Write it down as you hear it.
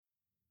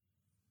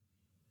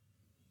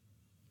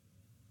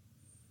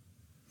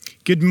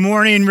Good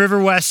morning, River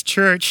West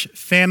Church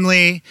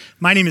family.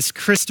 My name is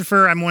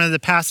Christopher. I'm one of the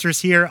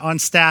pastors here on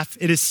staff.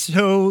 It is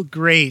so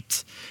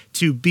great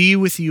to be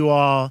with you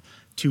all,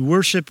 to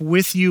worship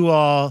with you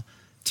all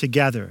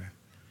together.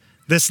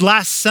 This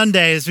last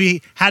Sunday, as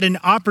we had an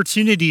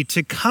opportunity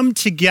to come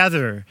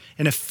together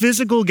in a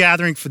physical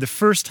gathering for the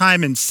first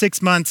time in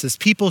 6 months, as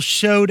people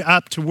showed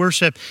up to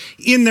worship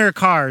in their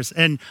cars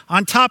and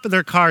on top of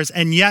their cars,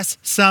 and yes,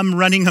 some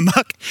running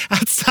amok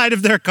outside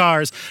of their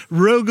cars,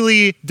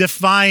 roguely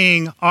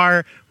defying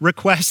our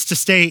request to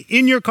stay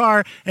in your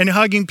car and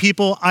hugging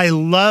people. I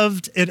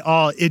loved it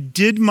all. It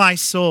did my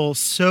soul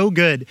so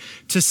good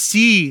to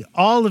see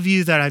all of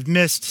you that I've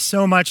missed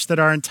so much, that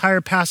our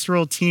entire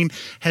pastoral team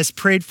has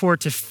prayed for,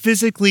 to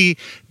physically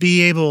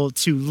be able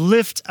to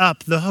lift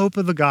up the hope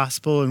of the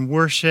gospel and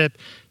worship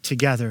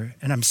together.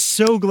 And I'm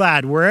so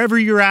glad wherever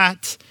you're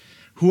at,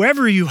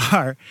 whoever you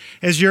are,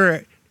 as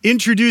you're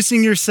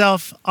introducing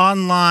yourself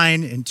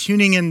online and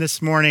tuning in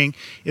this morning,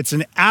 it's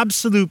an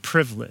absolute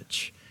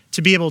privilege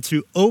to be able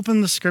to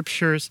open the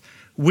scriptures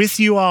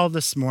with you all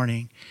this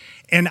morning.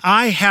 And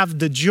I have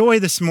the joy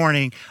this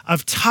morning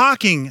of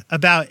talking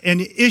about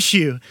an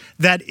issue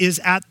that is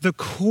at the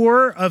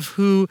core of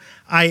who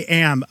I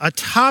am, a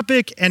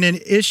topic and an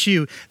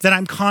issue that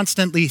I'm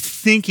constantly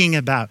thinking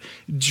about,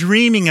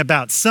 dreaming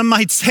about, some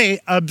might say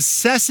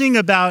obsessing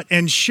about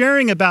and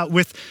sharing about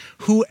with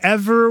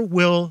whoever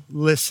will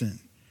listen,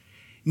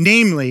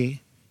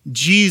 namely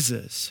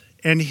Jesus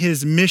and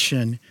his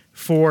mission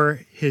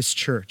for his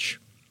church.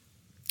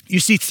 You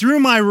see, through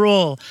my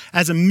role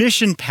as a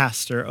mission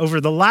pastor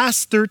over the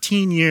last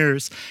 13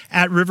 years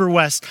at River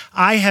West,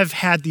 I have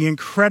had the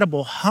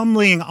incredible,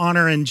 humbling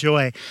honor and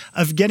joy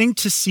of getting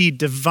to see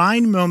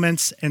divine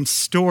moments and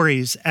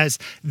stories as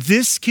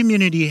this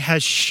community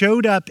has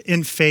showed up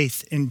in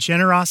faith, in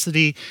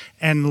generosity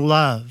and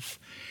love.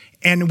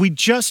 And we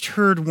just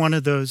heard one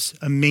of those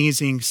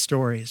amazing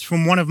stories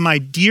from one of my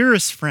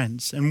dearest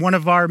friends and one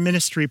of our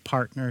ministry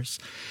partners,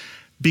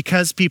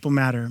 Because People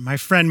Matter, my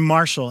friend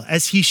Marshall,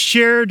 as he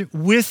shared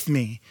with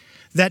me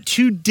that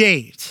to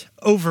date,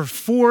 over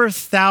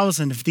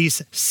 4,000 of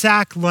these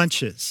sack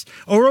lunches,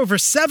 or over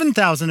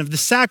 7,000 of the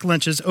sack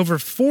lunches, over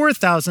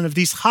 4,000 of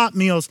these hot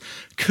meals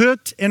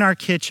cooked in our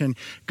kitchen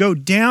go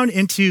down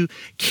into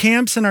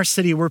camps in our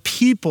city where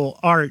people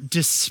are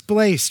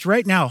displaced,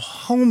 right now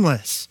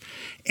homeless,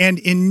 and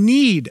in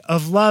need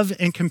of love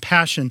and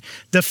compassion.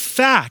 The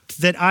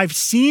fact that I've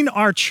seen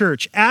our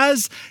church,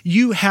 as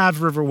you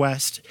have River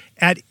West,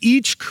 at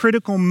each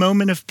critical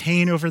moment of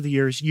pain over the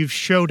years, you've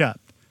showed up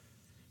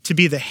to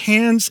be the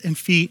hands and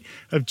feet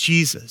of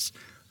Jesus.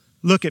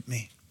 Look at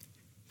me.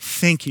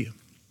 Thank you.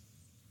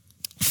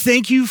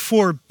 Thank you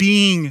for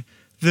being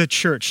the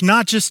church,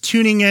 not just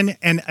tuning in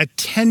and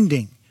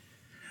attending,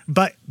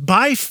 but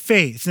by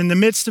faith in the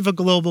midst of a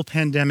global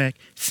pandemic.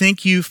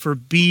 Thank you for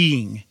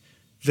being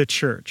the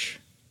church.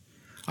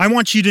 I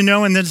want you to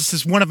know, and this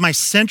is one of my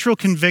central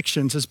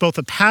convictions as both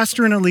a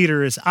pastor and a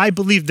leader, is I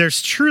believe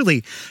there's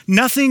truly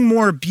nothing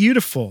more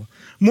beautiful,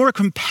 more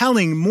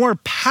compelling, more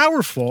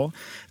powerful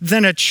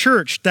than a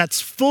church that's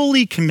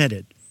fully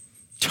committed,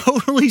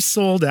 totally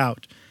sold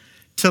out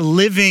to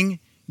living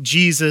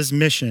Jesus'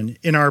 mission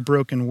in our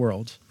broken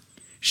world.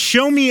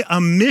 Show me a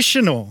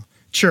missional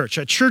church,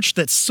 a church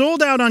that's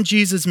sold out on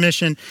Jesus'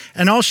 mission,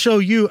 and I'll show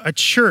you a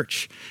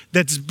church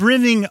that's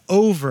brimming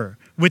over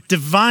with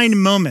divine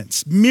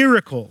moments,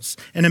 miracles,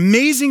 and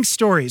amazing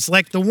stories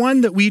like the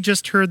one that we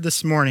just heard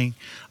this morning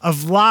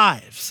of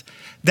lives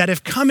that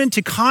have come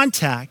into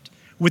contact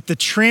with the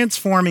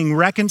transforming,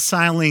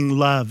 reconciling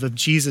love of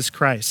Jesus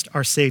Christ,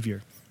 our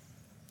Savior.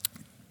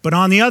 But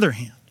on the other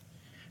hand,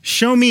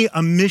 show me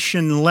a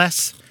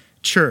missionless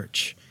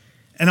church,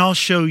 and I'll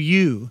show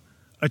you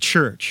a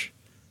church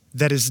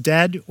that is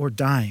dead or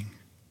dying.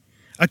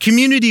 A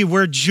community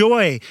where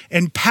joy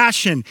and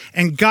passion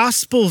and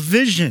gospel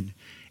vision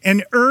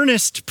and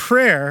earnest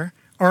prayer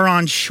are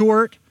on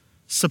short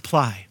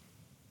supply.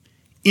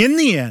 In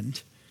the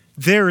end,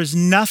 there is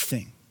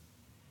nothing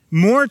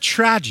more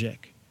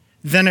tragic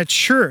than a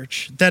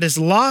church that has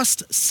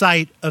lost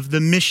sight of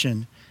the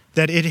mission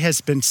that it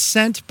has been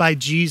sent by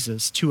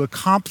Jesus to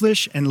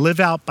accomplish and live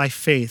out by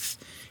faith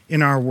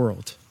in our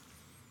world.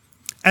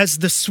 As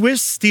the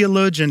Swiss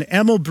theologian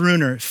Emil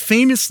Brunner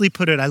famously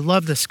put it, I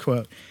love this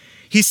quote.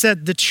 He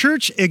said, "The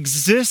church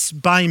exists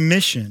by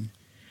mission,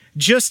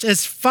 just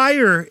as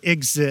fire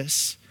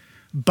exists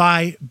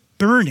by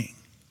burning."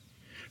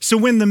 So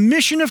when the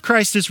mission of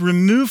Christ is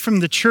removed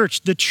from the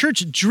church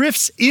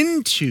drifts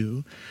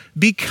into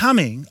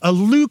becoming a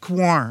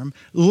lukewarm,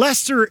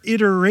 lesser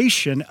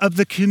iteration of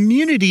the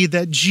community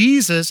that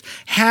Jesus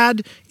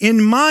had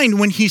in mind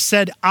when he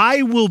said,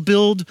 "I will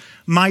build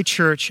my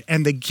church,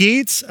 and the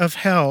gates of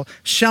hell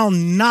shall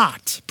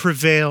not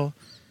prevail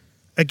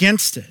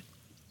against it."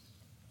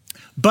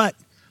 But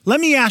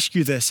let me ask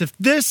you this.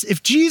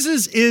 If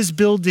Jesus is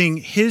building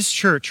his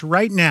church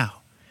right now,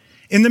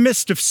 in the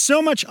midst of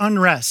so much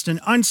unrest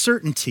and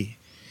uncertainty,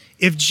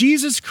 If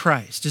Jesus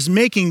Christ is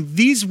making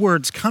these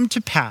words come to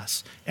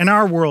pass in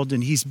our world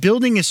and he's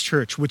building his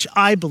church, which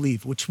I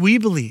believe, which we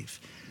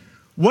believe,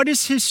 what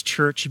is his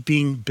church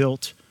being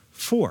built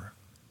for?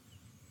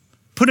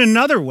 Put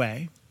another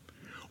way,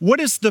 what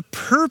is the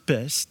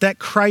purpose that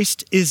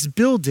Christ is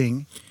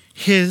building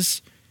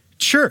his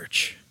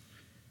church?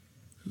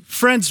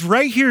 Friends,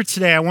 right here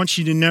today, I want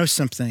you to know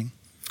something,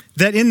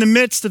 that in the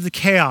midst of the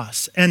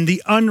chaos and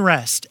the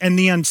unrest and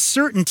the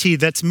uncertainty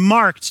that's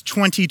marked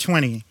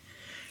 2020,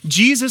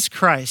 Jesus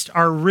Christ,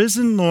 our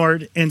risen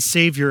Lord and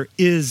Savior,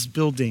 is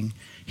building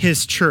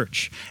his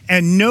church.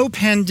 And no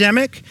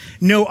pandemic,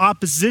 no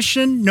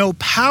opposition, no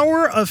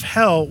power of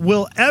hell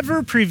will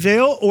ever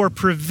prevail or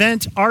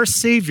prevent our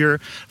Savior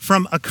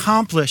from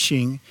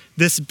accomplishing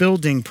this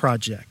building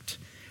project.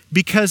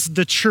 Because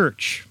the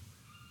church,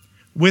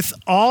 with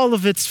all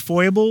of its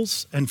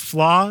foibles and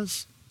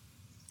flaws,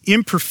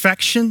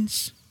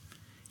 imperfections,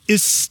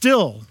 is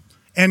still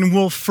and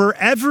will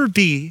forever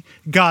be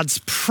God's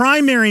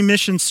primary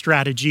mission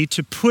strategy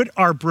to put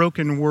our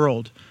broken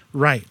world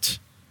right.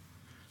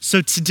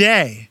 So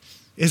today,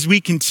 as we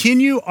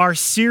continue our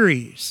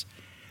series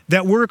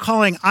that we're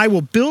calling I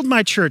Will Build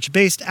My Church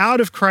based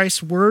out of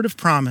Christ's word of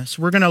promise,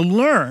 we're going to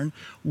learn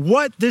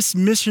what this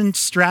mission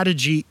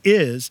strategy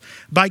is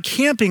by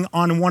camping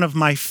on one of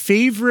my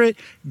favorite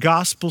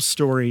gospel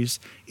stories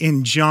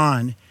in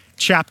John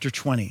chapter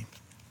 20.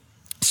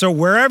 So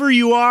wherever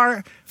you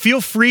are, feel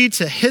free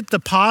to hit the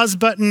pause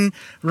button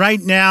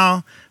right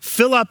now,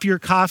 fill up your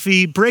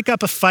coffee, break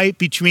up a fight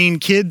between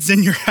kids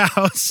in your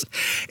house,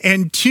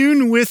 and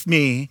tune with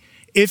me,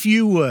 if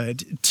you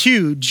would,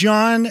 to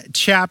John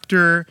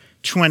chapter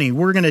 20.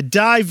 We're going to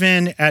dive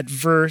in at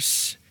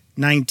verse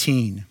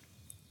 19.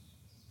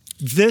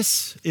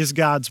 This is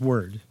God's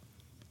word.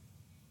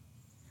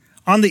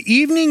 On the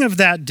evening of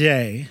that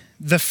day,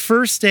 the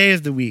first day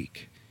of the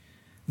week,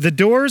 the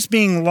doors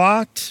being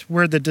locked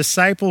where the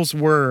disciples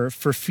were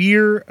for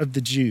fear of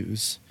the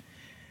Jews,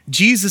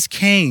 Jesus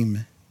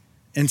came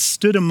and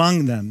stood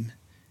among them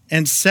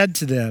and said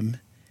to them,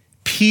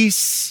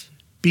 "Peace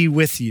be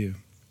with you."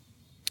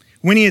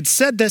 When he had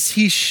said this,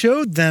 he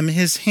showed them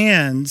his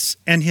hands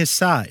and his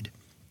side.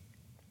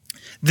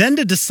 Then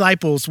the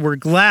disciples were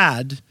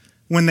glad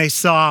when they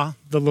saw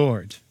the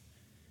Lord.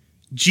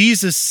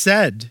 Jesus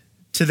said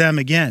to them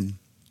again,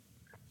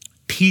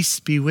 "Peace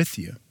be with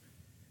you.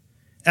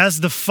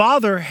 As the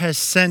Father has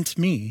sent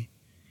me,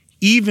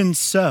 even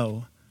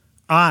so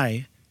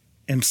I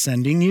am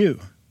sending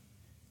you."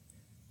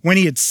 When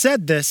he had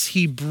said this,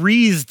 he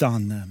breathed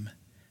on them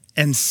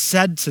and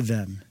said to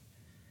them,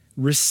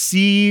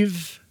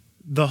 "Receive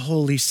the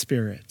Holy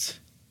Spirit.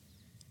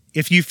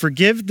 If you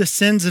forgive the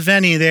sins of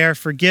any, they are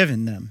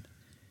forgiven them.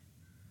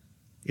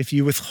 If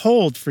you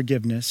withhold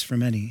forgiveness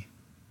from any,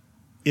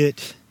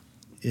 it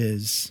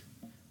is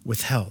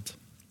withheld."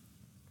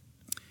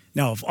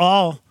 Now, of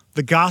all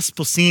the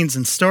gospel scenes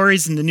and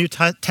stories in the New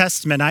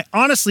Testament, I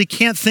honestly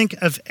can't think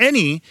of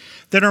any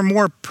that are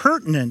more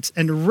pertinent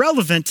and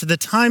relevant to the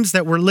times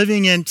that we're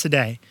living in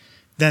today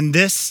than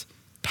this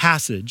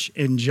passage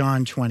in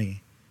John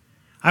 20.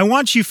 I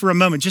want you for a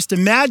moment, just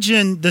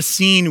imagine the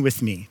scene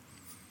with me.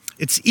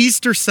 It's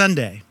Easter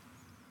Sunday.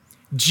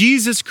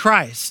 Jesus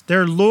Christ,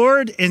 their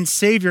Lord and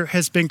Savior,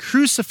 has been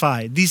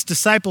crucified. These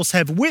disciples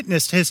have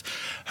witnessed his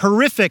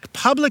horrific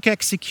public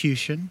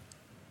execution.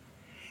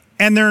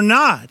 And they're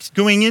not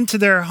going into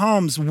their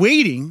homes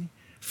waiting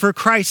for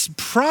Christ's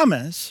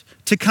promise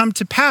to come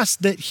to pass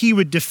that he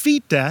would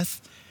defeat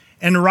death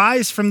and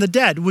rise from the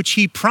dead, which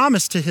he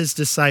promised to his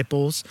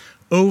disciples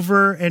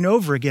over and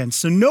over again.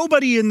 So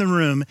nobody in the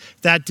room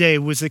that day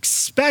was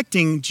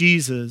expecting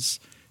Jesus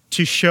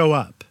to show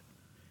up.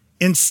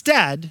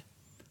 Instead,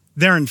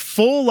 they're in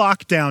full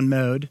lockdown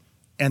mode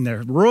and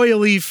they're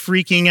royally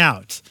freaking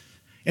out.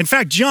 In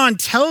fact, John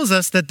tells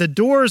us that the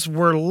doors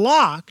were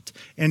locked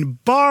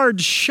and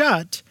barred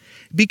shut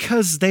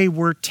because they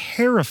were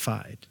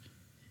terrified.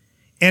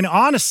 And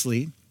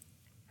honestly,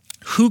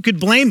 who could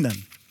blame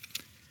them?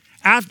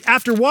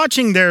 After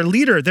watching their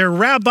leader, their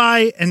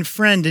rabbi and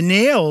friend,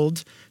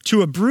 nailed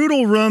to a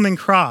brutal Roman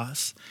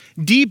cross,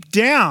 deep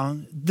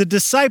down, the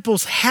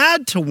disciples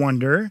had to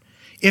wonder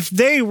if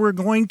they were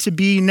going to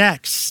be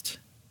next.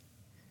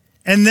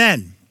 And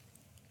then,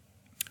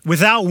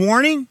 without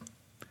warning,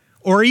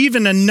 or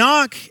even a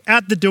knock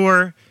at the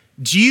door,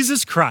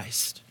 Jesus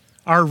Christ,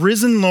 our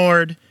risen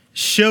Lord,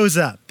 shows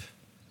up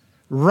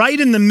right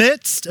in the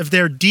midst of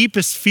their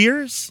deepest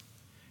fears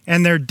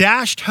and their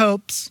dashed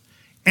hopes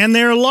and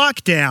their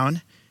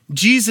lockdown.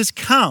 Jesus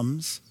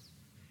comes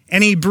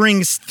and he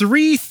brings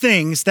three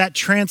things that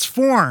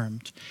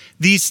transformed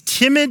these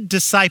timid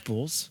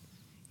disciples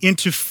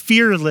into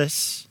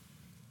fearless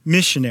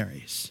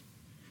missionaries.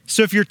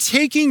 So if you're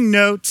taking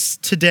notes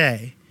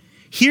today,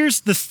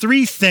 here's the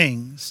three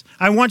things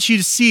I want you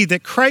to see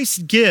that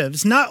Christ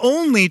gives, not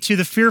only to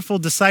the fearful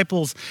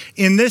disciples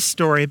in this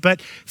story,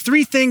 but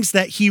three things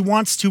that he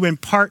wants to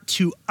impart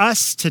to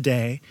us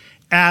today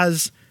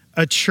as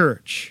a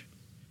church.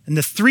 And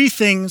the three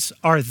things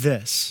are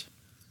this: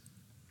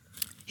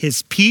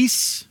 his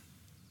peace,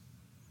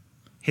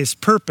 his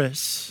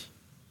purpose,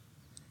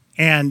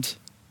 and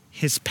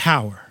his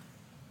power.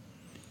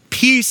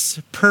 Peace,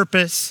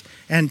 purpose,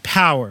 and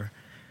power.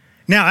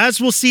 Now,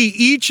 as we'll see,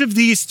 each of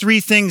these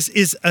three things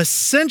is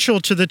essential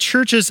to the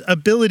church's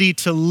ability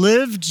to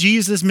live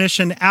Jesus'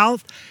 mission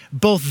out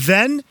both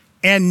then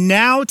and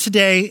now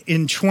today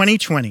in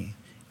 2020,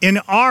 in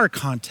our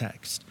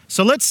context.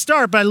 So let's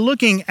start by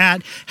looking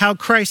at how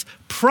Christ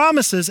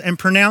promises and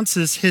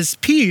pronounces his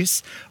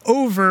peace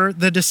over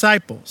the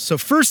disciples. So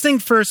first thing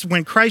first,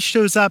 when Christ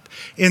shows up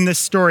in this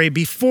story,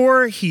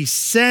 before he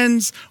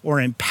sends or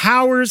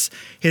empowers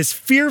his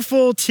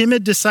fearful,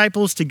 timid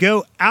disciples to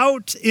go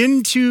out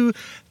into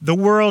the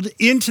world,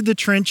 into the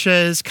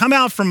trenches, come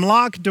out from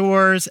locked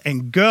doors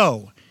and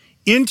go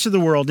into the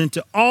world,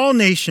 into all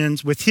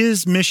nations with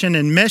his mission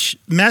and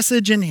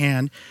message in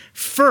hand,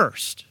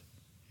 first,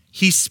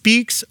 he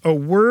speaks a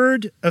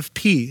word of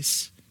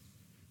peace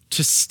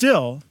to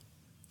still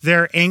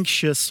their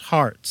anxious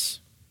hearts.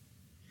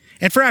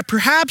 And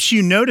perhaps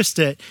you noticed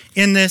it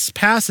in this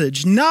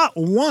passage, not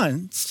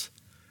once,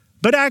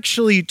 but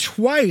actually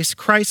twice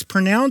Christ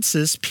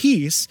pronounces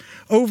peace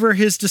over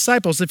his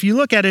disciples. If you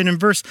look at it in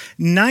verse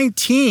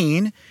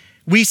 19,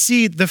 we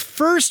see the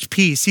first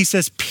peace. He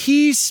says,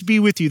 "Peace be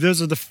with you."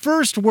 Those are the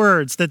first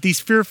words that these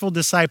fearful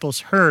disciples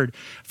heard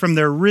from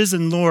their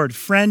risen Lord,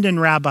 friend and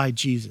rabbi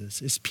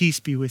Jesus, is "Peace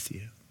be with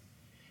you."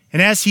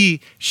 And as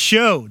he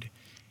showed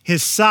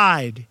his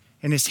side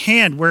and his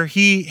hand where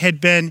he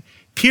had been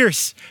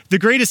pierced, the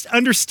greatest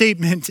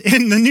understatement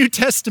in the New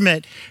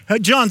Testament,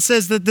 John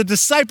says that the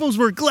disciples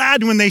were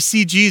glad when they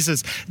see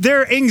Jesus.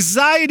 Their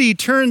anxiety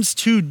turns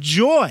to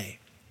joy.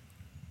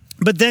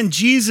 But then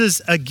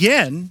Jesus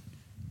again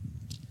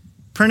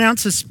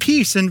pronounces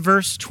peace in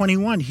verse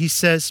 21. He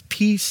says,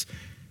 "Peace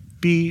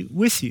be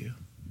with you."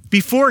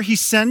 Before he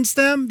sends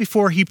them,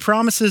 before he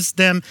promises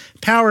them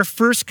power,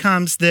 first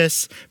comes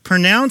this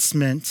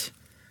pronouncement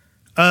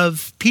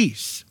of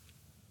peace.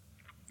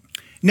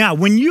 Now,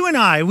 when you and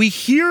I, we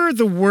hear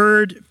the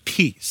word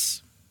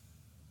peace,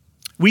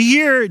 we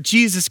hear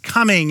Jesus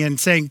coming and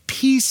saying,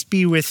 "Peace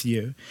be with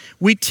you,"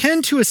 we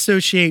tend to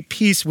associate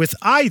peace with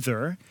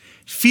either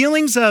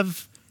feelings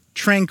of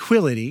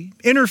tranquility,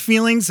 inner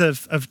feelings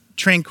of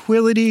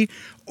tranquility,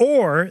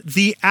 or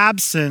the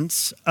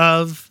absence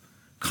of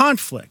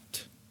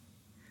conflict.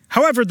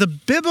 However, the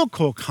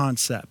biblical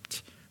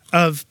concept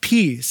of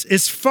peace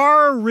is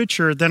far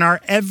richer than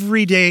our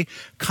everyday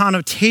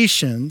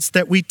connotations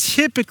that we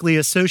typically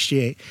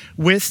associate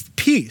with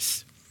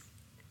peace.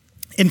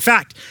 In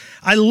fact,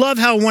 I love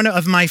how one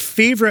of my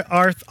favorite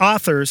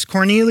authors,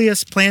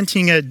 Cornelius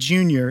Plantinga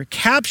Jr.,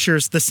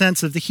 captures the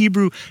sense of the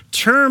Hebrew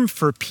term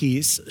for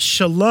peace,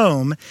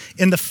 shalom,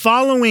 in the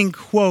following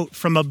quote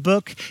from a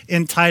book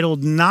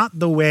entitled "Not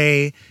the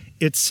Way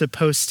It's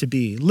Supposed to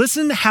Be."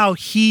 Listen how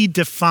he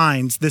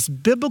defines this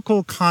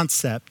biblical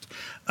concept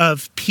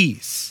of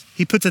peace.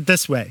 He puts it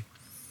this way: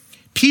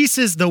 "Peace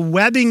is the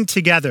webbing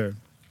together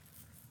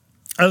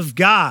of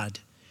God,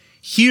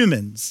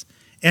 humans,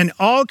 and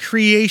all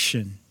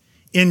creation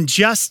in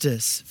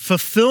justice,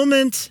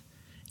 fulfillment,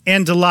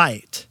 and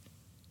delight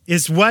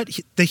is what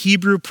the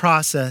Hebrew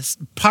prophets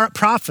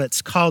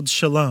called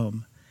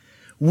shalom.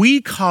 We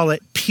call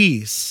it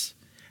peace,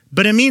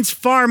 but it means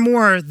far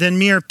more than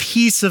mere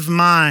peace of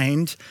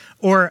mind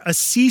or a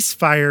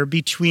ceasefire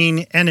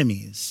between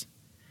enemies.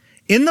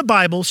 In the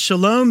Bible,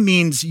 shalom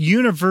means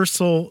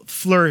universal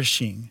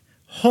flourishing,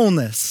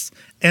 wholeness,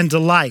 and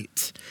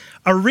delight.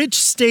 A rich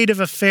state of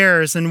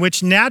affairs in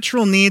which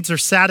natural needs are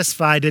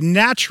satisfied and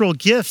natural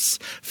gifts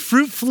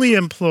fruitfully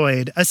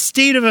employed. A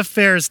state of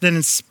affairs that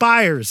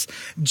inspires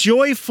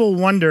joyful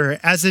wonder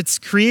as its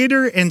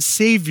creator and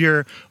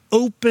savior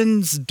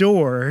opens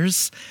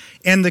doors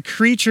and the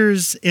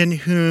creatures in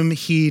whom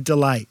he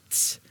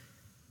delights.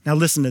 Now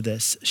listen to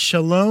this.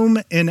 Shalom,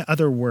 in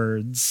other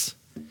words,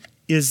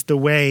 is the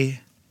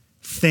way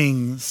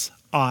things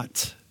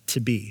ought to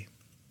be.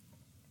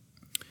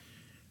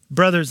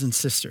 Brothers and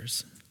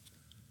sisters,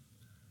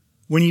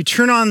 when you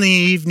turn on the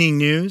evening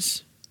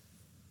news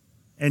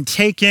and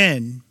take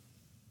in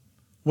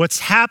what's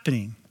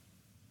happening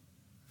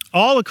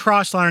all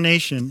across our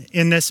nation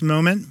in this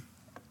moment,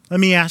 let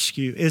me ask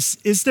you, is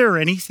there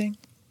anything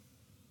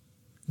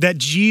that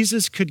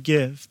Jesus could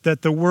give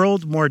that the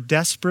world more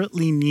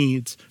desperately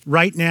needs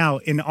right now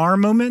in our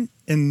moment,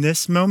 in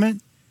this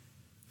moment,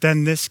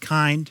 than this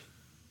kind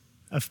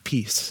of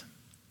peace?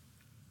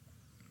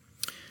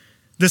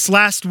 This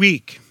last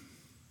week,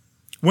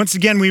 once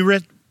again, we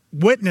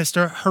witnessed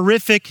a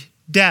horrific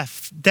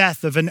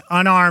death of an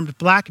unarmed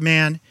black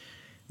man,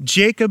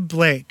 Jacob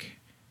Blake,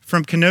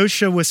 from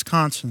Kenosha,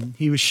 Wisconsin.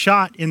 He was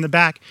shot in the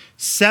back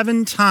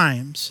 7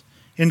 times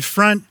in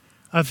front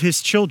of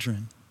his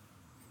children.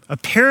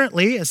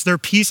 Apparently, as they're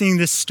piecing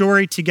this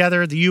story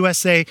together, the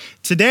USA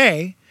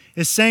Today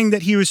is saying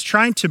that he was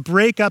trying to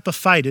break up a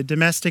fight, a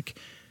domestic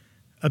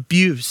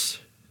abuse,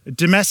 a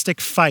domestic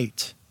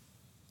fight.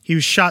 He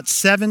was shot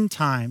 7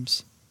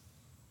 times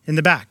in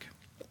the back.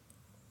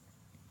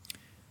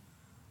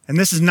 And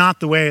this is not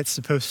the way it's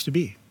supposed to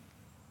be.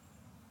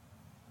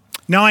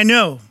 Now, I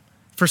know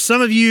For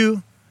some of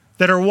you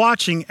that are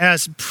watching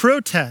as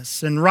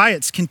protests and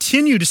riots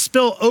continue to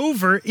spill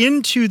over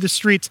into the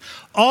streets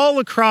all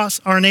across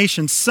our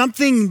nation,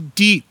 something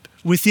deep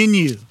within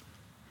you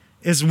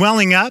is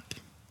welling up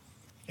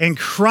and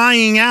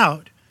crying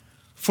out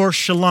for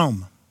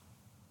shalom,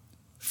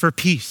 for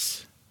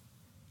peace,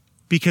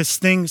 because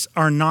things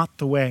are not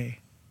the way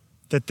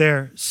that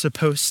they're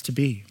supposed to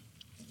be.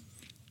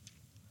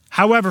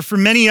 However, for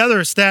many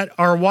others that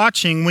are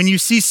watching, when you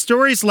see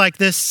stories like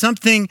this,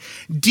 something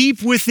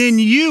deep within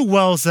you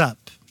wells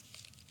up.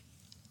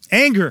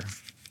 Anger,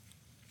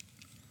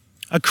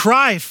 a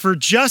cry for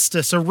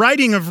justice, a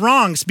righting of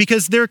wrongs,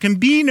 because there can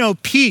be no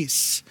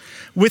peace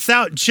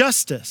without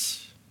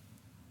justice.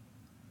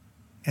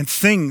 And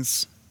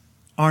things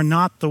are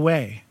not the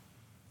way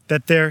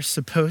that they're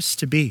supposed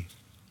to be.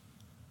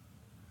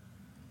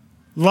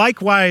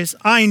 Likewise,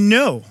 I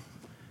know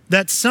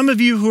that some of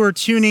you who are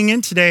tuning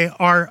in today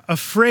are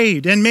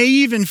afraid and may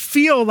even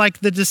feel like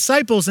the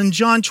disciples in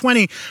John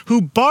 20 who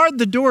barred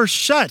the door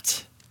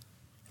shut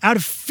out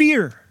of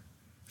fear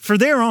for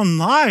their own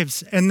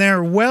lives and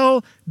their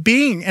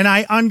well-being. And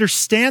I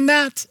understand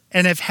that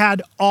and have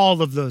had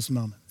all of those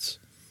moments,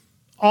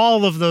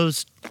 all of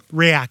those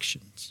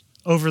reactions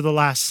over the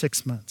last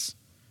 6 months.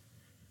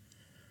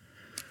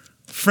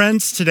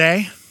 Friends,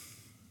 today,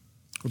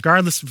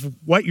 regardless of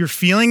what you're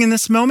feeling in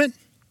this moment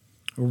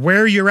or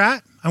where you're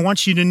at, I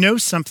want you to know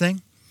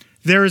something.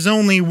 There is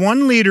only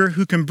one leader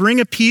who can bring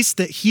a peace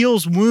that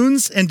heals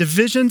wounds and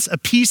divisions, a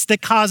peace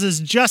that causes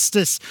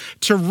justice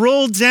to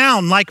roll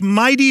down like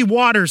mighty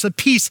waters, a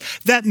peace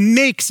that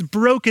makes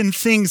broken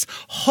things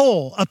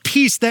whole, a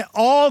peace that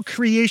all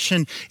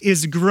creation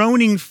is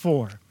groaning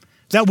for,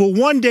 that will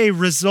one day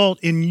result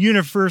in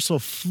universal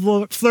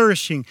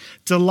flourishing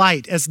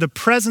delight as the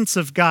presence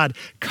of God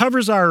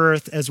covers our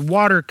earth as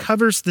water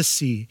covers the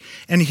sea,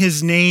 and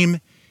his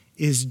name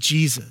is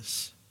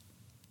Jesus,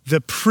 the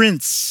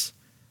Prince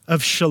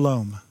of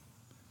Shalom,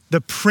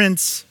 the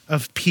Prince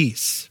of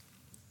Peace.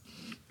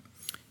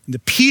 And the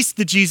peace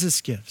that Jesus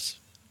gives,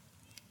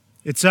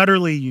 it's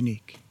utterly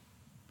unique.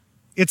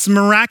 It's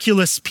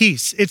miraculous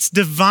peace. It's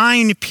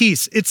divine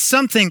peace. It's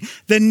something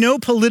that no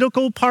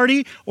political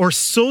party or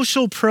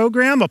social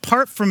program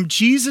apart from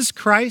Jesus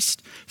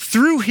Christ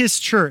through his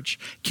church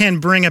can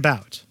bring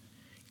about.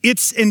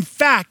 It's in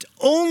fact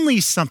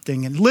only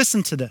something, and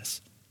listen to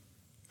this,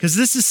 because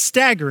this is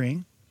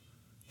staggering,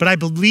 but I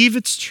believe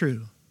it's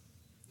true.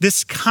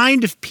 This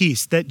kind of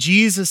peace that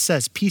Jesus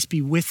says, peace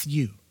be with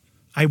you.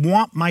 I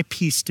want my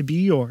peace to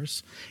be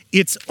yours.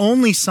 It's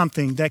only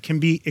something that can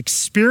be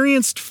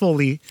experienced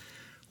fully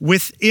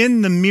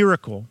within the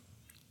miracle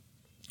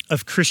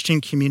of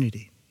Christian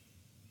community.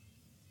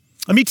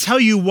 Let me tell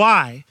you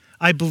why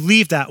I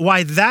believe that,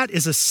 why that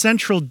is a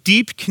central,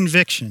 deep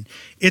conviction.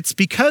 It's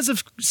because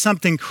of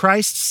something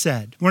Christ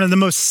said, one of the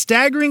most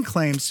staggering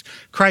claims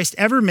Christ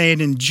ever made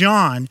in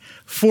John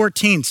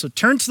 14. So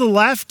turn to the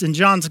left in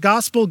John's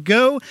gospel,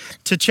 go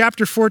to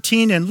chapter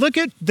 14 and look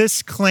at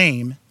this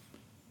claim,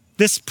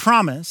 this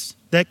promise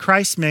that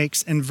Christ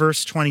makes in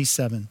verse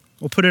 27.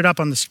 We'll put it up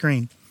on the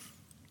screen.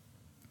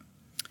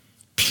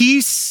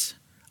 Peace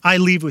I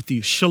leave with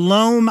you.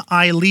 Shalom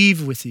I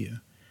leave with you.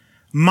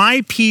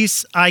 My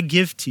peace I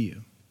give to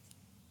you.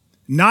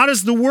 Not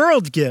as the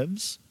world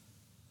gives,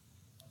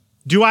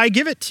 do I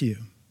give it to you.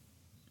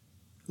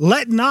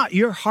 Let not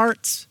your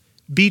hearts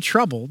be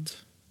troubled,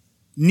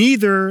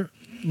 neither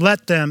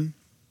let them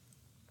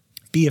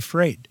be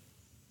afraid.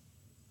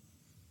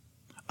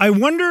 I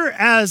wonder,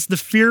 as the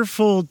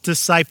fearful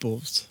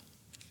disciples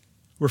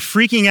were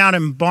freaking out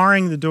and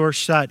barring the door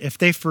shut, if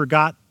they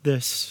forgot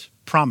this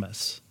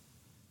promise.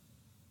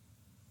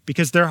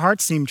 Because their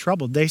hearts seemed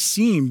troubled. They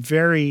seemed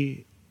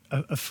very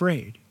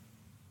afraid.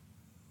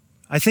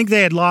 I think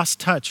they had lost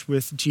touch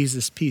with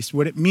Jesus' peace,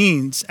 what it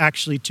means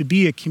actually to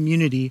be a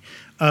community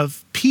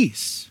of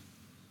peace.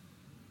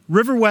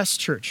 River West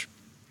Church,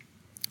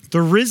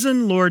 the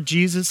risen Lord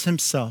Jesus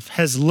himself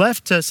has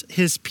left us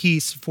his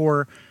peace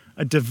for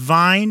a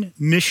divine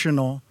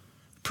missional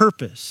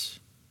purpose.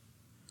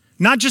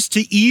 Not just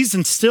to ease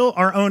and still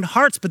our own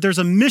hearts, but there's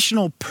a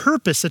missional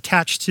purpose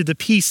attached to the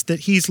peace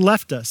that he's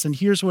left us. And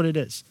here's what it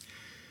is.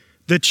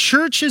 The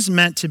church is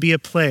meant to be a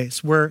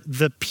place where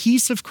the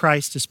peace of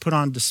Christ is put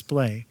on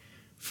display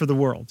for the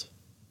world,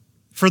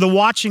 for the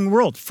watching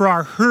world, for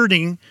our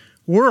hurting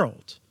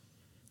world.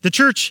 The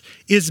church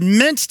is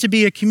meant to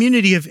be a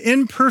community of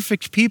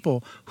imperfect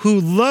people who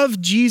love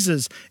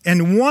Jesus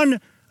and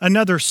one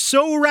another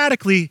so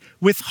radically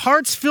with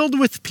hearts filled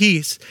with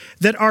peace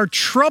that our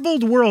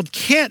troubled world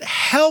can't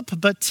help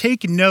but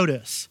take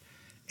notice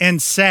and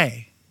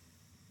say,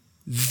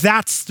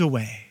 that's the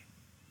way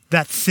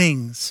that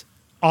things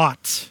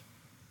ought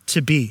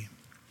to be.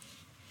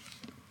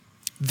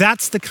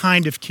 That's the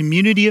kind of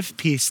community of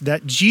peace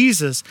that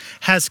Jesus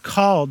has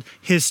called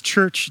his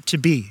church to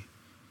be.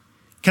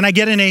 Can I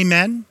get an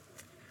amen?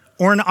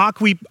 Or an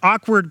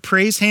awkward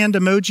praise hand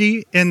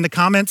emoji in the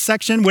comments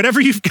section?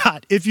 Whatever you've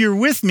got. If you're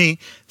with me,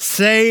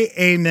 say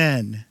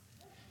amen.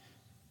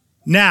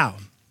 Now,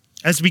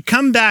 As we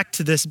come back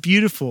to this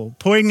beautiful,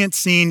 poignant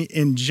scene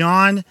in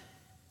John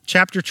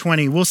chapter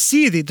 20, we'll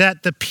see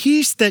that the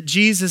peace that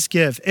Jesus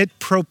gives, it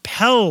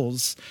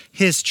propels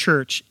his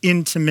church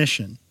into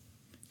mission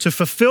to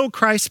fulfill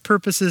Christ's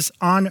purposes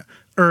on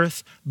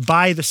earth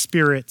by the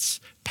Spirit's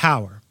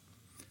power.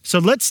 So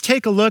let's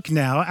take a look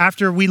now,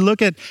 after we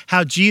look at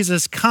how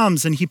Jesus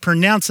comes and he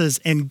pronounces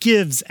and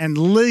gives and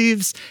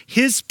leaves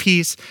his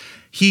peace,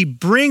 he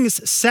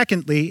brings,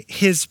 secondly,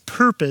 his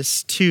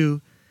purpose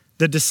to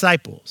the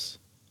disciples.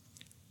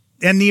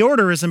 And the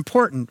order is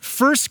important.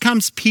 First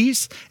comes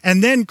peace,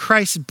 and then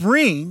Christ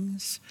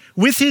brings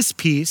with his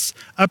peace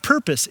a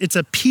purpose. It's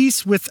a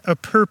peace with a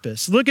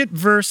purpose. Look at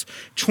verse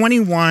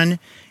 21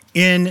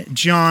 in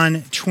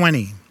John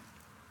 20.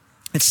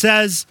 It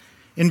says,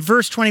 in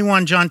verse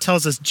 21, John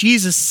tells us,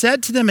 Jesus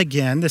said to them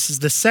again, this is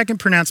the second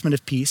pronouncement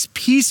of peace,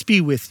 peace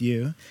be with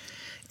you.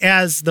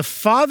 As the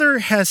Father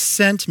has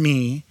sent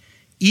me,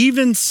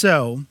 even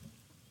so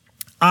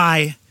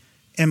I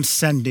am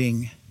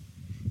sending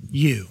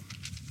you.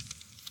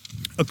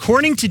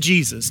 According to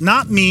Jesus,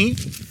 not me,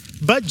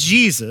 but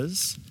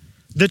Jesus,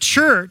 the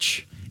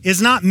church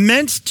is not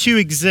meant to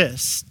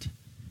exist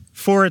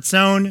for its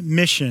own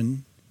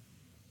mission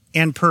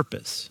and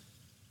purpose.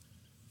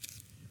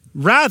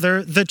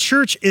 Rather, the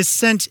church is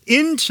sent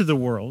into the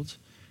world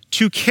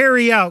to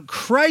carry out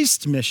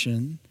Christ's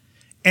mission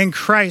and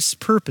Christ's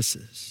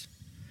purposes.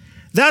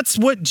 That's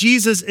what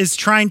Jesus is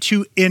trying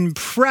to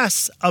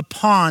impress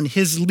upon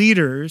his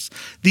leaders,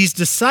 these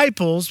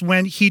disciples,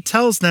 when he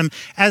tells them,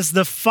 as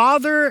the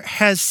Father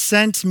has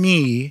sent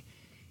me,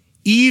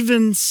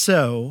 even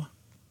so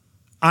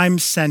I'm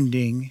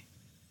sending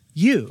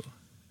you.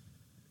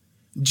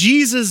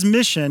 Jesus'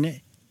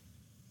 mission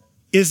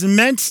is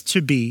meant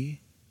to be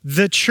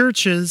the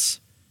church's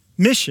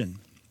mission.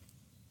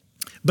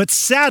 But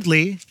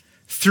sadly,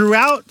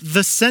 throughout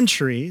the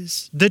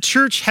centuries, the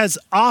church has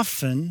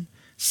often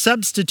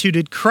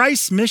substituted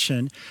Christ's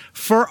mission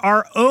for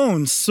our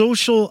own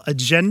social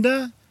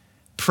agenda,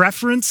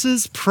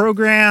 preferences,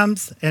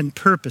 programs, and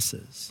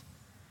purposes.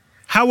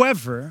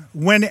 However,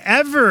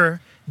 whenever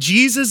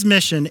Jesus'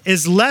 mission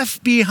is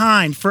left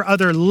behind for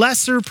other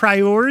lesser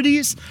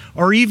priorities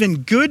or even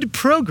good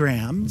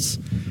programs,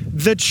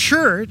 the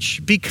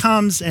church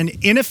becomes an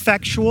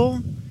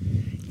ineffectual,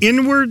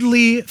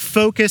 inwardly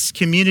focused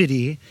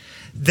community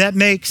that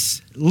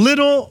makes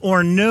little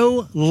or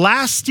no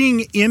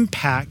lasting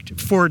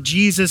impact for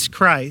Jesus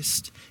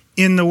Christ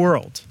in the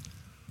world.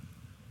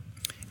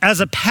 As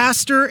a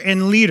pastor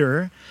and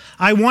leader,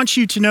 I want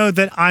you to know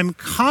that I'm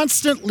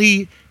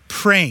constantly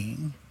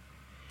praying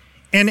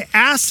and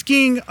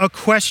asking a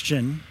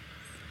question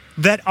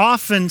that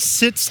often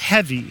sits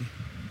heavy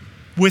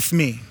with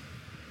me.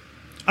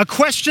 A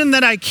question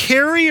that I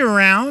carry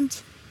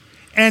around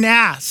and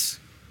ask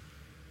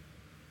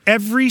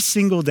every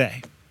single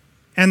day.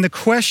 And the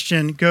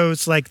question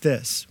goes like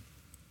this: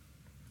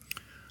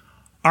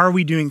 are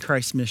we doing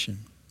Christ's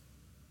mission?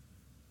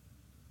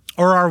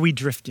 Or are we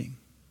drifting?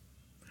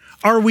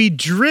 Are we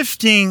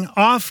drifting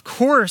off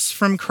course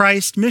from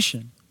Christ's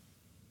mission?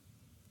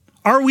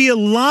 Are we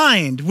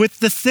aligned with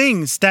the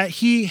things that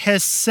he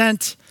has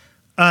sent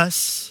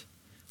us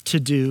to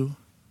do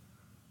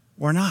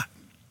or not?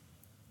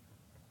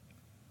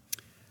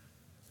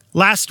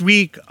 Last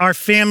week, our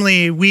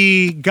family,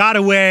 we got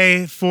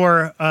away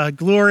for a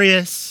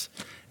glorious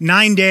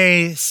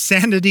 9-day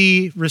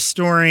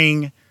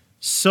sanity-restoring,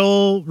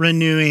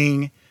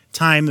 soul-renewing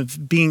time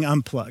of being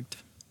unplugged.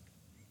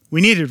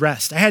 We needed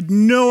rest. I had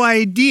no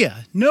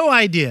idea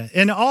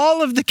in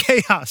all of the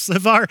chaos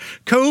of our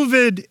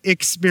COVID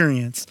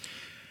experience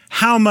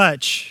how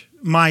much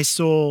my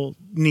soul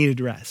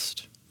needed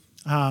rest.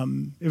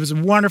 It was a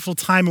wonderful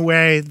time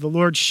away. The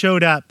Lord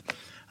showed up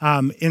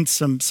in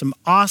some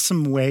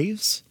awesome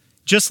ways.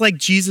 Just like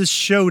Jesus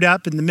showed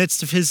up in the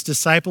midst of his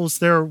disciples,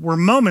 there were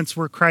moments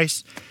where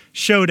Christ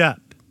showed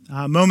up,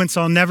 moments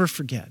I'll never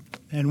forget.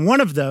 And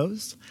one of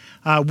those,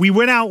 we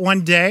went out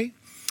one day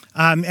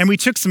and we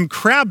took some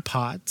crab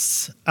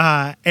pots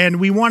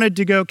and we wanted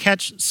to go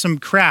catch some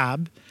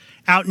crab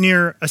out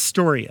near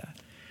Astoria.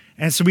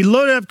 And so we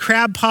loaded up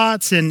crab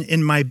pots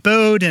in my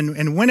boat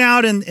and went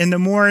out in the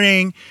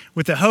morning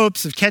with the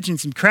hopes of catching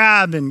some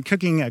crab and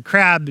cooking a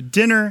crab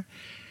dinner.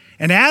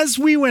 And as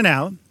we went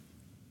out,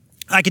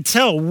 I could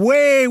tell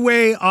way,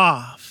 way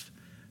off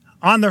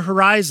on the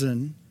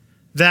horizon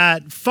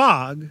that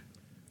fog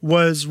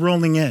was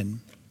rolling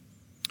in.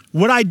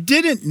 What I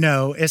didn't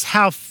know is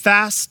how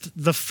fast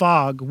the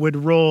fog would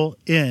roll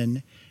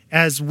in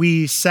as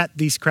we set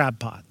these crab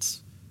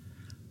pots.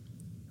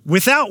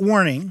 Without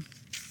warning,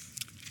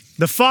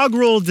 the fog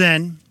rolled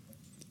in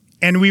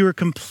and we were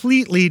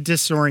completely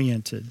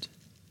disoriented.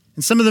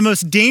 In some of the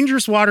most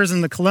dangerous waters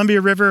in the Columbia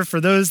River, for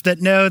those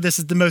that know, this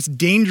is the most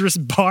dangerous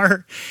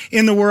bar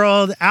in the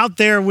world, out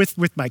there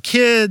with my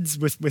kids,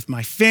 with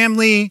my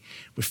family,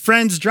 with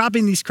friends,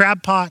 dropping these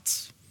crab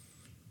pots.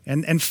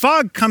 And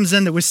fog comes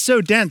in that was so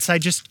dense, I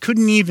just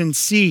couldn't even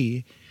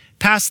see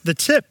past the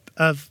tip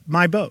of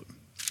my boat.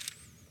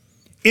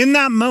 In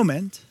that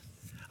moment,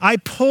 I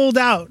pulled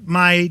out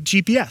my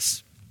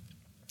GPS,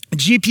 a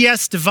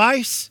GPS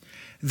device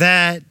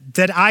that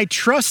I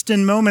trust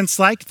in moments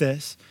like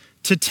this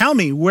to tell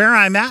me where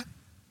I'm at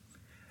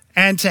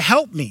and to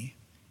help me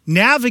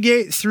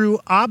navigate through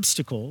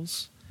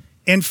obstacles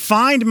and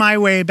find my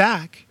way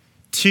back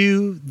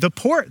to the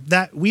port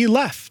that we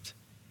left.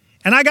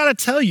 And I gotta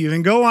tell you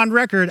and go on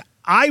record,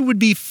 I would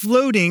be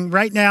floating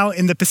right now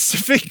in the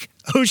Pacific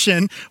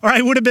Ocean, or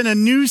I would have been a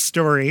news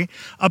story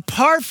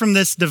apart from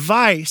this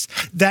device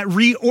that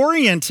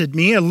reoriented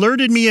me,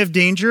 alerted me of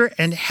danger,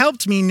 and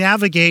helped me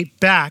navigate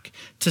back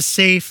to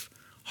safe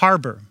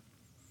harbor.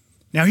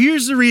 Now,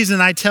 here's the reason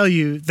I tell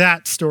you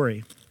that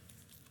story.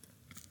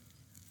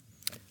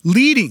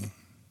 Leading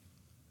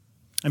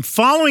and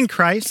following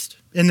Christ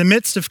in the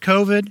midst of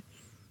COVID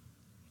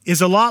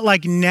is a lot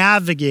like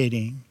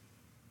navigating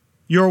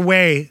your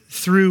way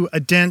through a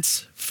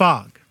dense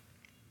fog.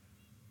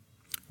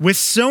 With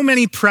so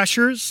many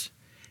pressures,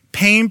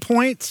 pain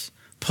points,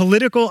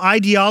 political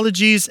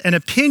ideologies, and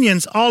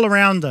opinions all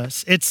around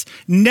us, it's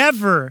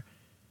never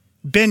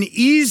been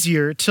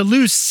easier to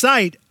lose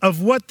sight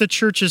of what the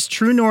church's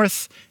true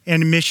north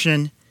and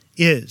mission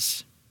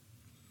is.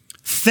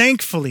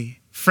 Thankfully,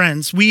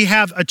 friends, we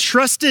have a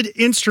trusted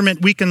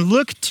instrument we can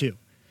look to,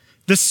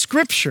 the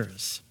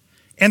scriptures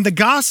and the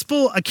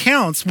gospel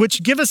accounts,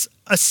 which give us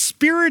a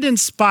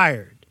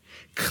spirit-inspired,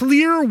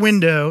 clear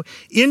window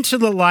into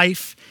the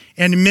life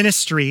and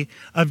ministry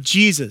of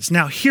Jesus.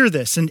 Now, hear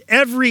this: in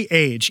every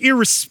age,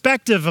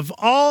 irrespective of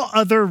all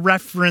other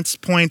reference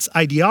points,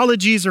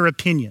 ideologies, or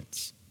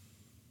opinions,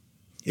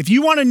 if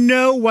you want to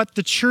know what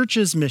the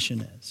church's mission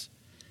is,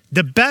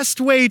 the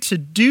best way to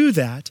do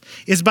that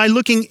is by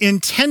looking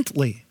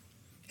intently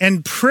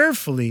and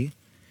prayerfully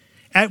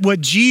at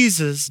what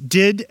Jesus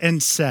did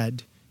and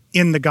said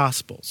in the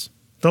Gospels,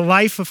 the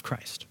life of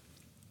Christ.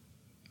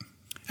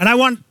 And I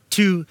want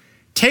to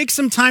take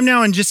some time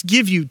now and just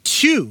give you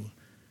two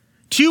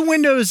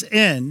windows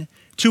in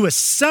to a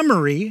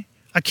summary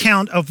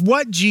account of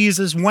what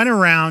Jesus went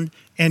around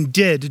and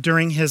did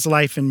during his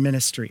life and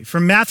ministry.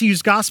 From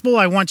Matthew's Gospel,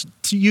 I want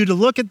you to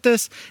look at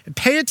this and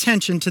pay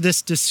attention to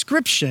this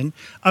description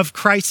of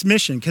Christ's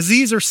mission, because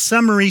these are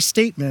summary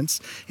statements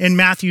in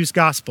Matthew's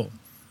Gospel.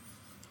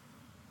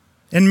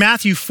 In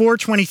Matthew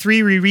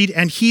 4:23, we read,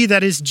 "And he,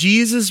 that is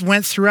Jesus,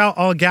 went throughout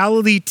all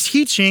Galilee,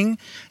 teaching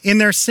in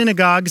their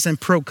synagogues and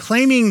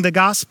proclaiming the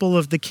gospel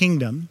of the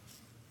kingdom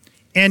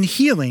and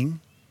healing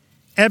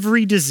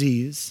every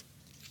disease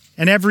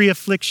and every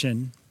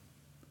affliction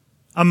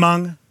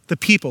among the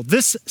people."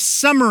 This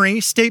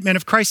summary statement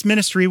of Christ's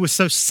ministry was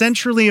so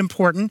centrally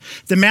important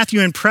that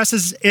Matthew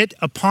impresses it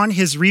upon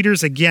his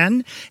readers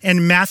again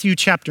in Matthew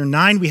chapter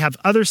 9. We have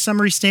other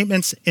summary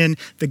statements in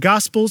the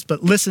Gospels,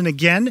 but listen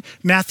again.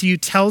 Matthew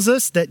tells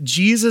us that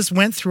Jesus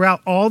went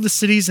throughout all the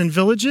cities and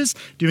villages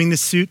doing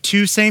the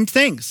two same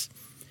things: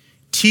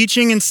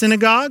 teaching in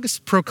synagogues,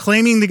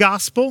 proclaiming the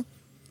gospel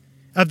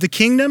of the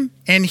kingdom,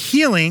 and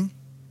healing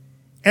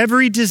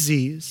every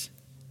disease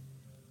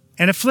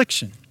and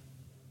affliction.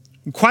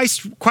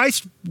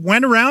 Christ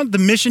went around. The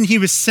mission he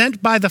was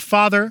sent by the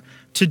Father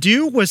to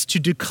do was to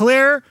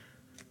declare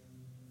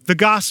the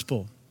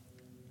gospel,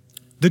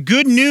 the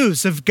good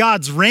news of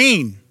God's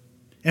reign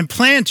and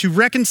plan to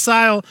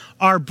reconcile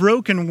our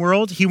broken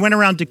world. He went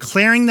around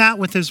declaring that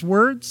with his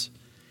words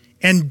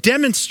and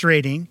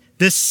demonstrating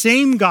this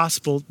same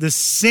gospel, this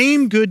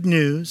same good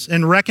news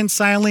and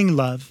reconciling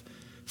love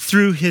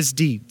through his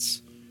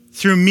deeds,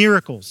 through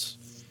miracles,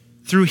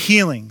 through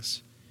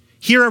healings.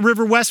 Here at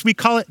River West, we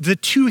call it the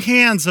two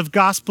hands of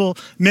gospel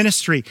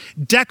ministry: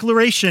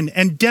 declaration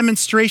and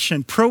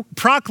demonstration,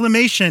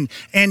 proclamation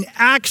and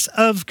acts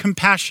of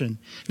compassion.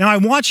 Now, I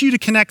want you to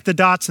connect the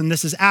dots, and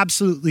this is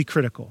absolutely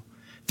critical.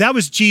 That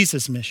was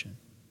Jesus' mission.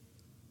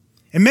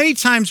 And many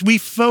times we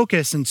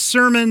focus in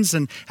sermons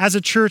and as a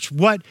church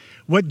what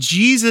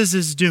Jesus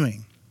is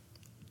doing.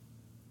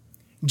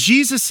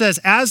 Jesus says,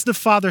 "As the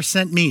Father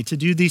sent me to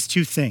do these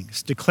two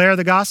things, declare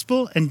the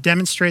gospel and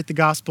demonstrate the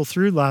gospel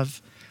through love,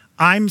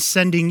 I'm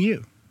sending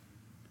you."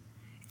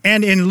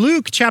 And in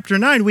Luke chapter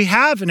 9, we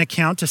have an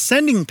account, a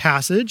sending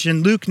passage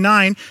in Luke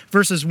 9,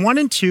 verses 1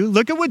 and 2.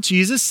 Look at what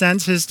Jesus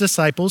sends his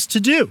disciples to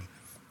do.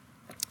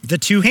 The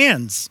two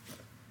hands.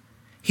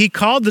 He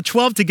called the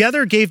 12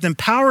 together, gave them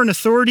power and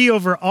authority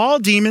over all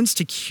demons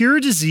to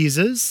cure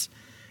diseases,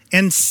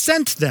 and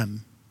sent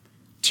them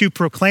to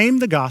proclaim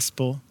the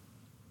gospel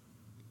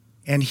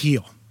and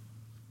heal.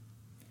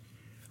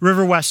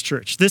 River West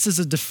Church, this is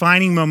a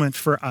defining moment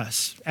for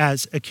us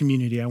as a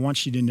community. I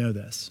want you to know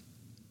this.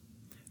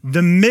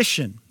 The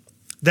mission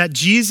that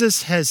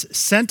Jesus has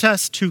sent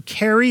us to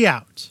carry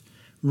out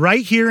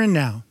right here and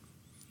now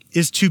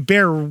is to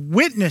bear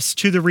witness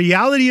to the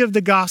reality of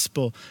the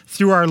gospel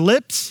through our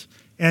lips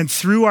and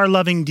through our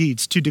loving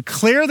deeds, to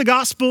declare the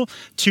gospel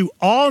to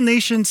all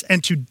nations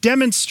and to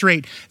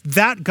demonstrate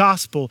that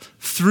gospel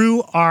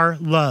through our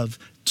love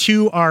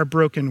to our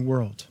broken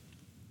world.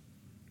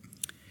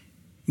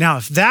 Now,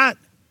 if that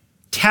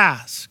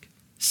task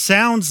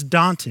sounds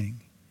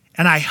daunting,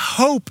 and I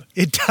hope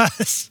it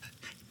does,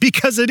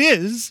 because it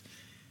is,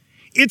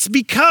 It's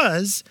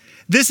because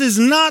this is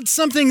not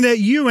something that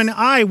you and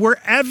I were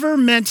ever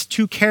meant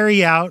to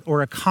carry out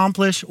or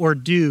accomplish or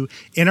do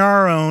in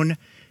our own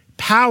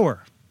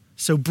power.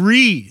 So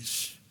breathe,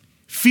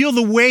 feel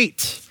the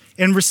weight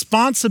and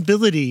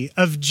responsibility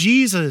of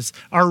Jesus,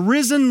 our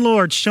risen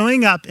Lord,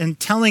 showing up and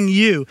telling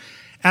you,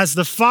 as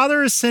the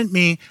Father has sent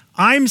me,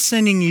 I'm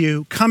sending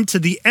you. Come to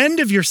the end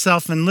of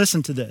yourself and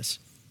listen to this.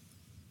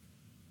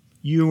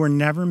 You were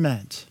never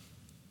meant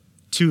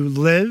to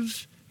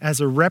live as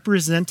a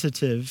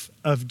representative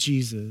of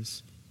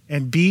Jesus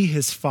and be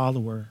his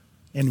follower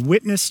and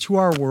witness to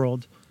our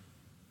world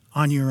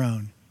on your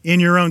own. In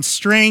your own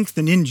strength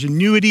and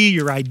ingenuity,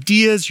 your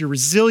ideas, your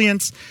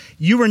resilience.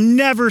 You were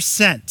never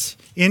sent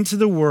into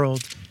the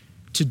world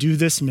to do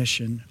this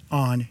mission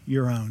on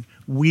your own.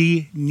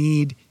 We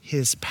need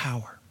his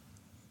power.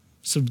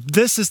 So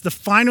this is the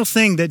final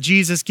thing that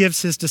Jesus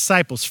gives his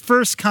disciples.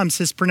 First comes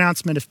his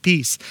pronouncement of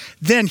peace.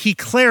 Then he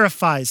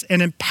clarifies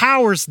and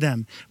empowers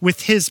them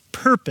with his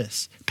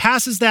purpose,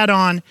 passes that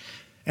on,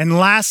 and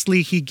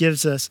lastly, he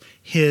gives us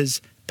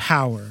his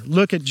power.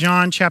 Look at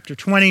John chapter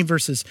 20,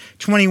 verses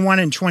 21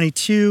 and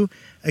 22.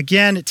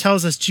 Again, it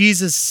tells us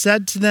Jesus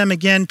said to them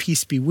again,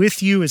 peace be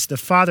with you, as the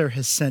Father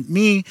has sent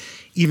me,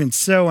 even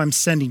so I'm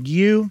sending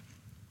you.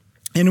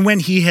 And when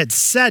he had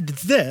said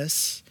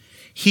this,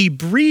 he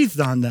breathed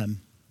on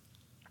them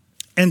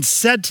and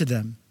said to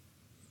them,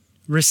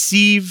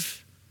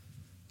 receive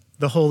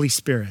the Holy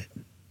Spirit.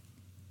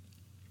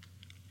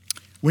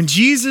 When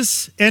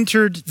Jesus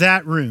entered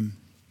that room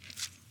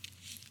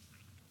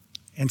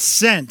and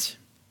sent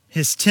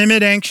his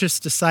timid, anxious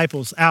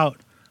disciples out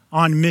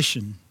on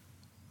mission,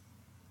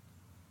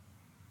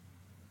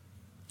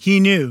 he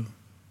knew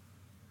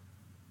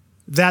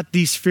that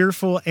these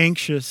fearful,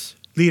 anxious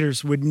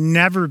leaders would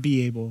never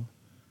be able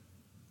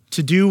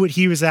to do what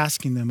he was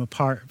asking them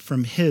apart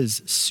from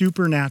his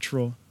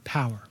supernatural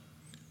power.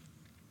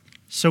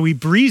 So he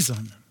breathes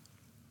on them.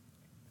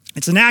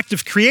 It's an act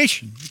of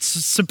creation. It's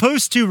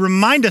supposed to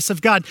remind us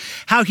of God,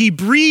 how he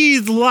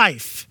breathed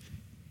life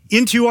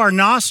into our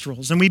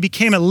nostrils and we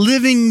became a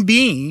living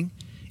being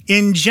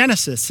in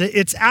Genesis.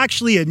 It's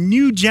actually a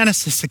new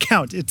Genesis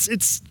account.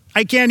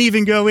 I can't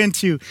even go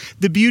into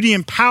the beauty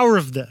and power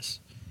of this.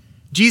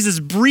 Jesus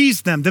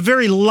breathes them, the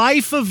very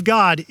life of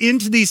God,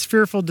 into these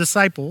fearful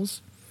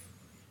disciples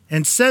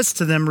and says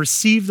to them,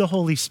 receive the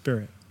Holy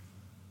Spirit,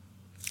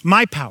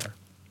 my power,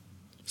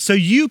 so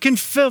you can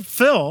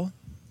fulfill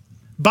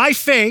by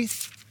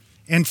faith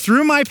and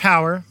through my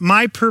power,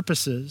 my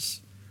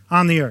purposes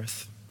on the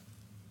earth.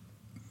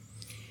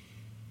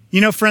 You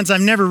know, friends,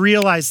 I've never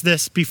realized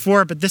this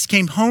before, but this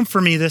came home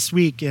for me this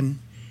week. And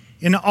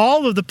in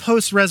all of the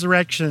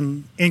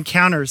post-resurrection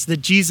encounters that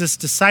Jesus'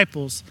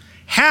 disciples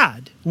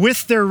had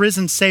with their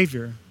risen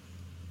Savior,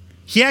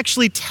 he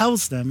actually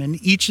tells them in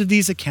each of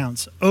these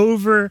accounts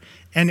over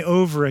and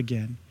over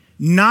again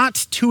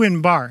not to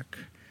embark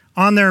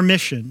on their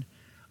mission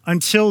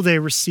until they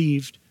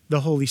received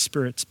the Holy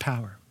Spirit's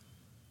power.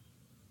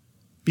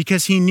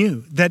 Because he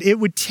knew that it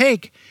would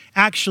take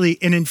actually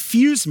an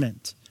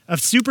infusement of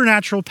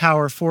supernatural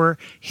power for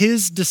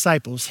his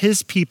disciples,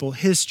 his people,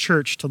 his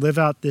church to live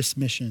out this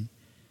mission.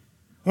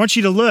 I want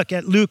you to look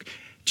at Luke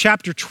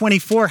chapter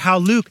 24, how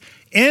Luke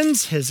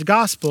ends his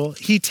gospel.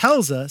 He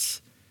tells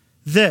us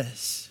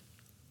this.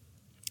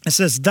 It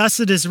says, thus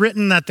it is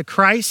written that the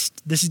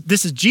Christ, this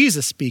is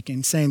Jesus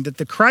speaking, saying that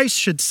the Christ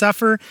should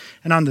suffer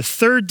and on the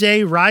third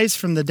day rise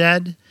from the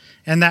dead,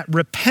 and that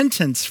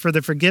repentance for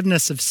the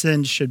forgiveness of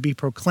sins should be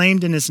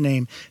proclaimed in his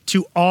name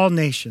to all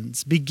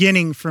nations,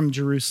 beginning from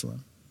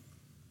Jerusalem.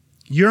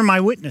 You're my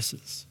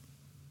witnesses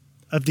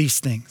of these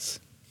things.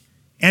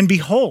 And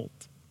behold,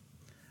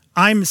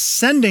 I'm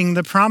sending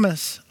the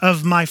promise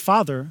of my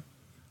Father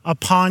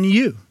upon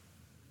you.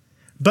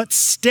 But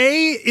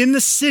stay in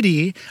the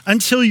city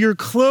until you're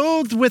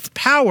clothed with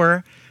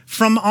power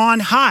from on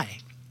high.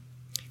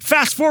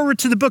 Fast forward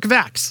to the book of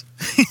Acts.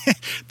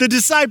 The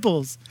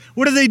disciples,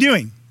 what are they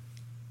doing?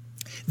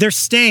 They're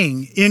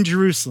staying in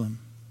Jerusalem.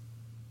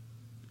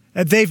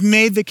 They've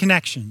made the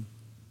connection.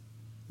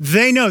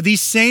 They know,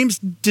 these same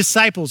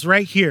disciples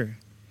right here,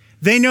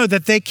 they know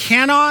that they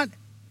cannot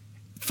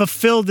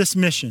fulfill this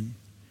mission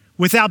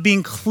without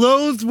being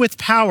clothed with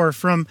power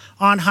from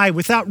on high,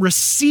 without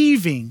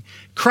receiving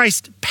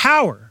Christ's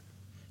power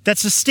that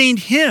sustained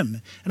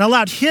him and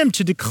allowed him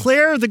to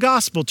declare the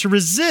gospel, to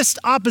resist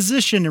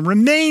opposition and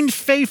remain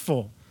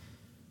faithful,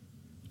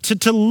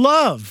 to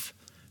love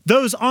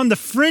those on the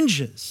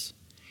fringes,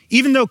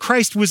 even though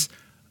Christ was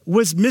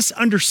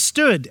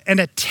misunderstood and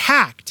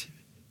attacked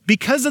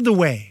because of the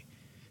way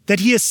that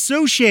he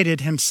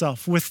associated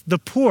himself with the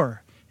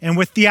poor and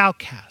with the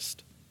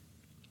outcast.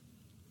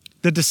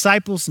 The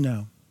disciples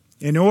know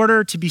in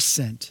order to be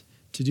sent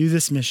to do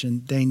this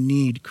mission, they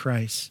need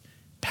Christ's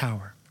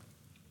power.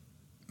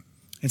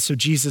 And so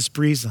Jesus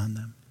breathes on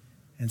them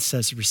and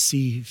says,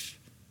 receive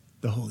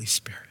the Holy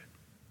Spirit.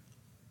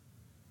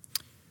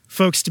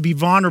 Folks, to be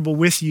vulnerable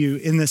with you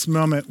in this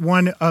moment,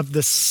 one of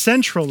the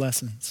central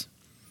lessons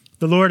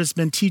the Lord has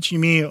been teaching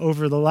me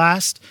over the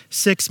last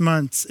 6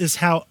 months is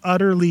how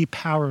utterly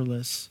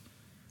powerless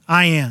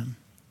I am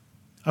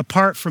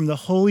apart from the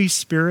Holy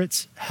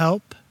Spirit's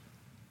help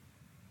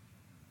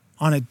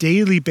on a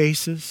daily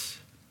basis.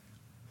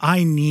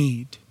 I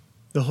need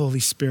the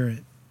Holy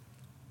Spirit.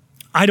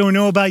 I don't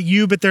know about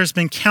you, but there's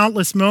been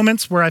countless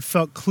moments where I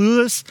felt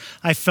clueless,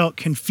 I felt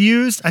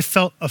confused, I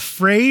felt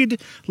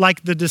afraid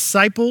like the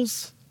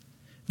disciples.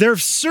 There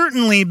have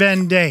certainly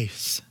been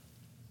days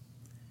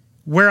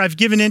where I've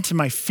given in to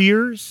my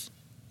fears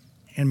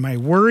and my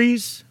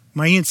worries,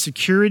 my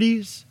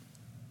insecurities,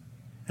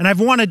 and I've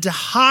wanted to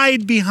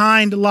hide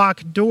behind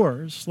locked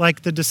doors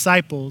like the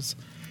disciples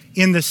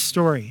in this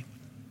story.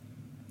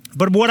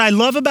 But what I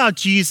love about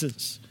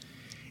Jesus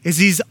is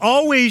he's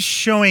always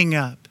showing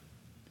up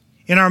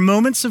in our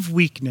moments of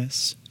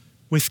weakness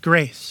with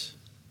grace.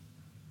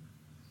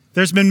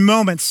 There's been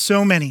moments,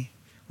 so many,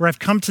 where I've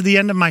come to the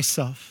end of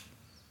myself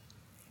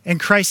and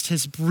Christ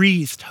has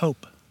breathed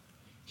hope.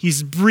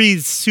 He's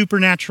breathed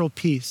supernatural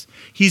peace.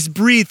 He's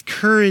breathed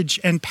courage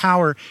and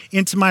power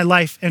into my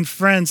life. And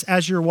friends,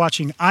 as you're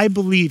watching, I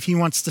believe he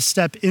wants to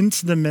step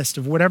into the midst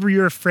of whatever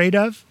you're afraid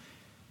of,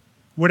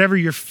 whatever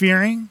you're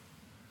fearing,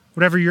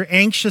 whatever you're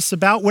anxious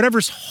about,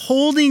 whatever's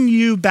holding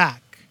you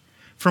back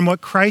from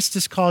what Christ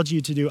has called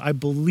you to do. I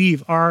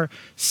believe our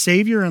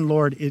Savior and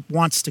Lord, it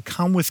wants to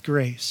come with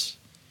grace.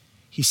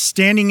 He's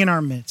standing in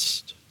our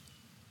midst.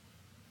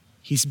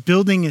 He's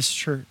building his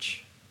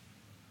church.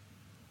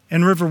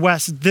 And River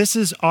West, this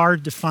is our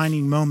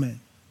defining moment.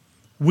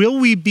 Will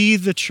we be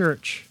the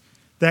church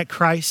that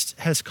Christ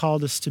has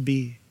called us to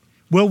be?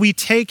 Will we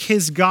take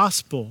his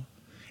gospel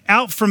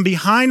out from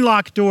behind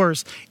locked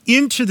doors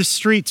into the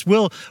streets?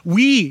 Will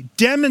we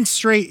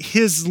demonstrate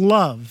his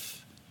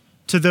love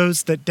to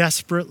those that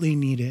desperately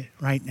need it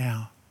right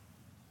now?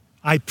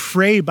 I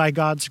pray by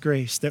God's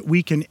grace that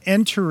we can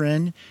enter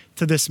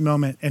into this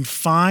moment and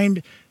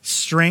find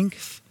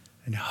strength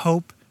and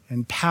hope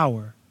and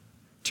power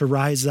to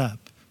rise up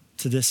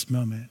to this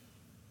moment.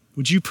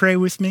 Would you pray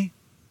with me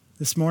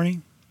this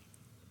morning?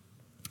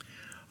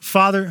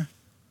 Father,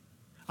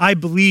 I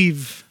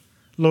believe,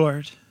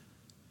 Lord,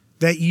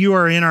 that you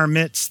are in our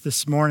midst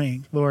this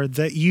morning, Lord,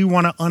 that you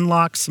want to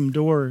unlock some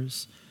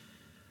doors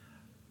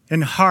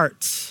and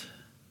hearts,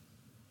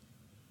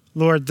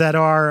 Lord, that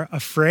are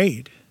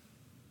afraid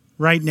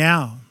right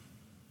now.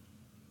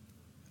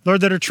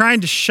 Lord, that are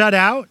trying to shut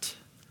out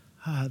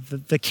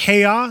the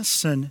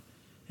chaos and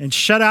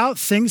shut out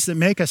things that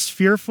make us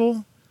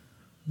fearful.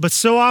 But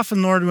so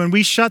often, Lord, when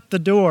we shut the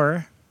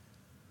door,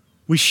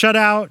 we shut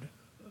out,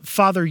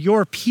 Father,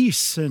 your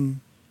peace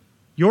and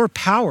your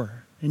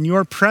power and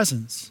your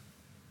presence.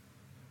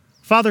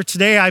 Father,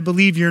 today I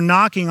believe you're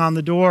knocking on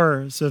the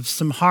doors of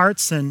some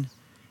hearts and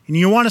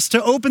you want us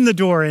to open the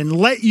door and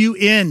let you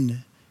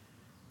in.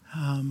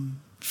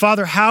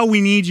 Father, how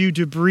we need you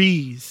to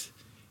breathe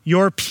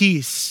your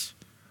peace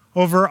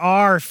over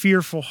our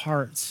fearful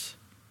hearts.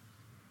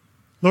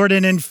 Lord,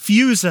 and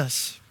infuse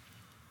us,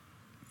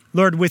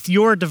 Lord, with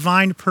your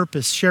divine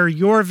purpose. Share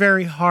your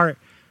very heart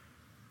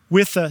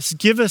with us.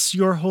 Give us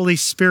your Holy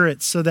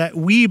Spirit so that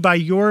we, by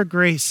your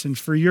grace and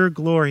for your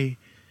glory,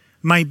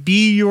 might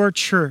be your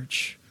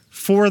church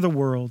for the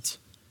world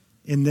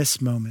in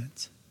this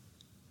moment.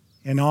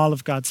 And all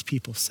of God's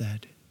people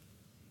said,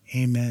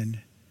 amen.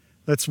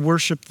 Let's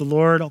worship the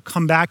Lord. I'll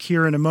come back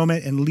here in a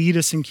moment and lead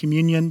us in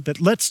communion, but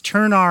let's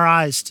turn our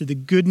eyes to the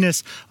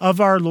goodness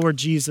of our Lord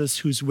Jesus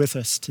who's with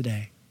us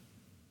today.